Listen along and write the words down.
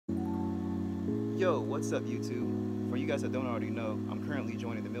Yo, what's up YouTube? For you guys that don't already know, I'm currently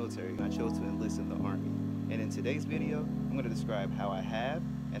joining the military and I chose to enlist in the Army. And in today's video, I'm going to describe how I have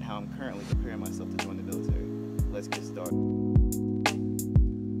and how I'm currently preparing myself to join the military. Let's get started.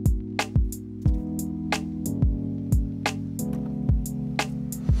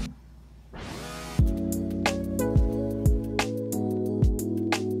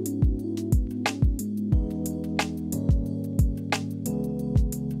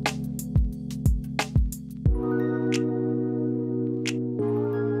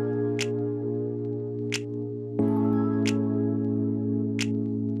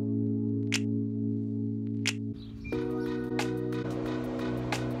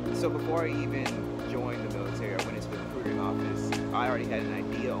 So before I even joined the military, I went into the recruiting office. I already had an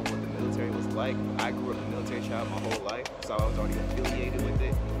idea on what the military was like. I grew up a military child my whole life, so I was already affiliated with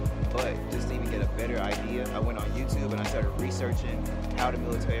it. But just to even get a better idea, I went on YouTube and I started researching how the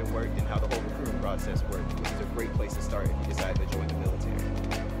military worked and how the whole recruiting process worked, which is a great place to start if you decide to join the military.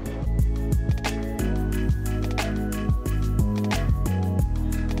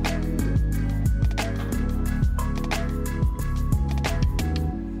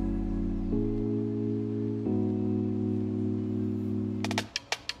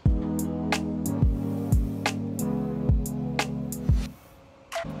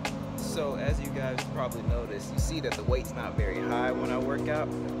 So as you guys probably noticed, you see that the weight's not very high when I work out,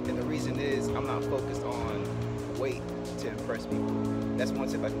 and the reason is I'm not focused on weight to impress people. That's one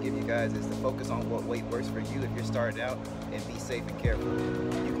tip I can give you guys, is to focus on what weight works for you if you're starting out, and be safe and careful.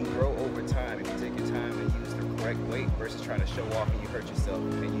 You can grow over time if you take your time and use the correct weight versus trying to show off and you hurt yourself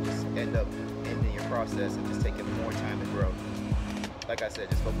and you just end up ending your process and just taking more time to grow. Like I said,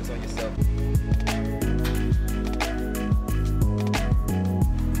 just focus on yourself.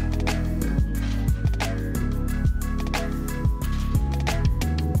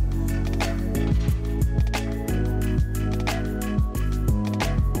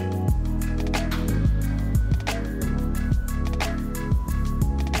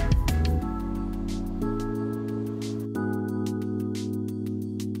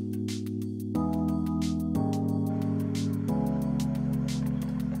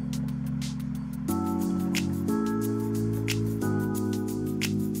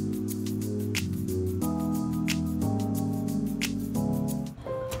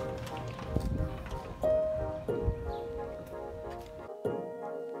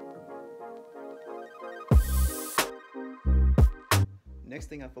 Next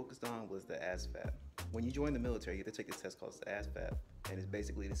thing I focused on was the ASVAB. When you join the military, you have to take this test called the ASVAB, and it's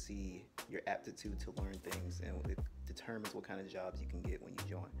basically to see your aptitude to learn things, and it determines what kind of jobs you can get when you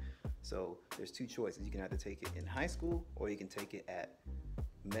join. So there's two choices. You can either take it in high school or you can take it at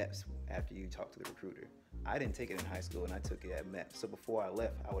MEPS after you talk to the recruiter. I didn't take it in high school and I took it at MEPS. So before I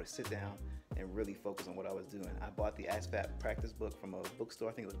left, I would sit down and really focus on what I was doing. I bought the ASVAB practice book from a bookstore.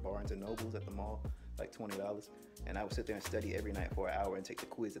 I think it was Barnes & Nobles at the mall, like $20. And I would sit there and study every night for an hour and take the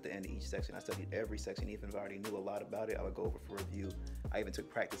quiz at the end of each section. I studied every section. Even if I already knew a lot about it, I would go over for review. I even took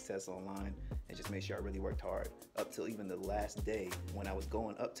practice tests online and just made sure I really worked hard. Up till even the last day when I was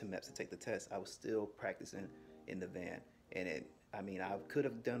going up to MEPS to take the test, I was still practicing in the van. And I could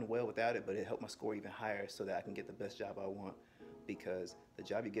have done well without it, but it helped my score even higher so that I can get the best job I want. Because the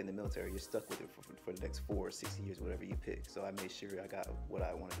job you get in the military, you're stuck with it for the next 4 or 6 years, whatever you pick. So I made sure I got what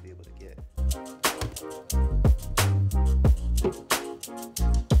I wanted to be able to get.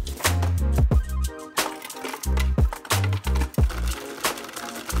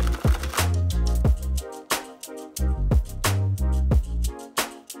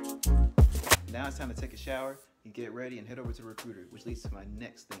 Now it's time to take a shower and get ready and head over to the recruiter, which leads to my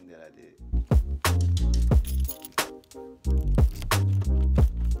next thing that I did.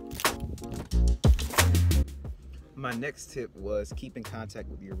 My next tip was keep in contact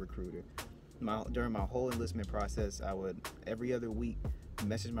with your recruiter. During my whole enlistment process, I would every other week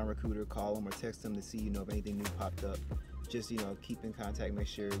message my recruiter, call them or text them to see if anything new popped up. Just keep in contact, make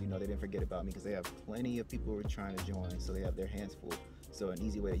sure they didn't forget about me, because they have plenty of people who are trying to join, so they have their hands full. So an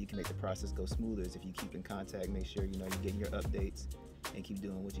easy way that you can make the process go smoother is if you keep in contact, make sure you're getting your updates and keep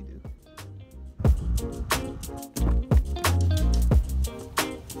doing what you do.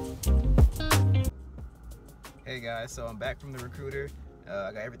 Hey guys, so I'm back from the recruiter.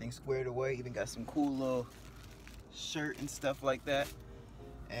 I got everything squared away, even got some cool little shirt and stuff like that.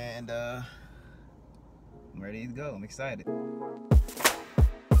 And I'm ready to go. I'm excited.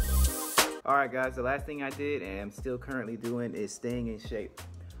 Alright guys, the last thing I did and I'm still currently doing is staying in shape.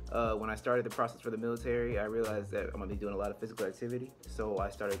 When I started the process for the military, I realized that I'm gonna be doing a lot of physical activity. So I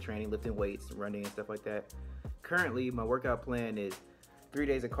started training, lifting weights, running and stuff like that. Currently, my workout plan is 3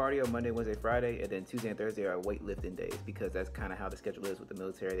 days of cardio, Monday, Wednesday, Friday, and then Tuesday and Thursday are weightlifting days, because that's kind of how the schedule is with the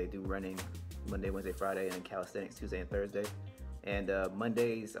military. They do running Monday, Wednesday, Friday, and then calisthenics Tuesday and Thursday. And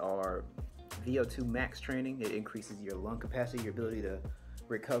Mondays are VO2 max training. It increases your lung capacity, your ability to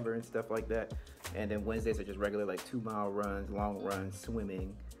recover and stuff like that. And then Wednesdays are just regular, like 2-mile runs, long runs,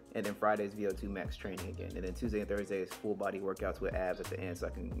 swimming. And then Friday's VO2 max training again. And then Tuesday and Thursday is full body workouts with abs at the end, so I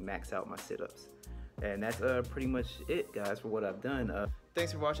can max out my sit-ups. And that's pretty much it, guys, for what I've done.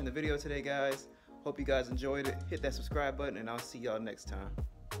 Thanks for watching the video today, guys. Hope you guys enjoyed it. Hit that subscribe button, and I'll see y'all next time.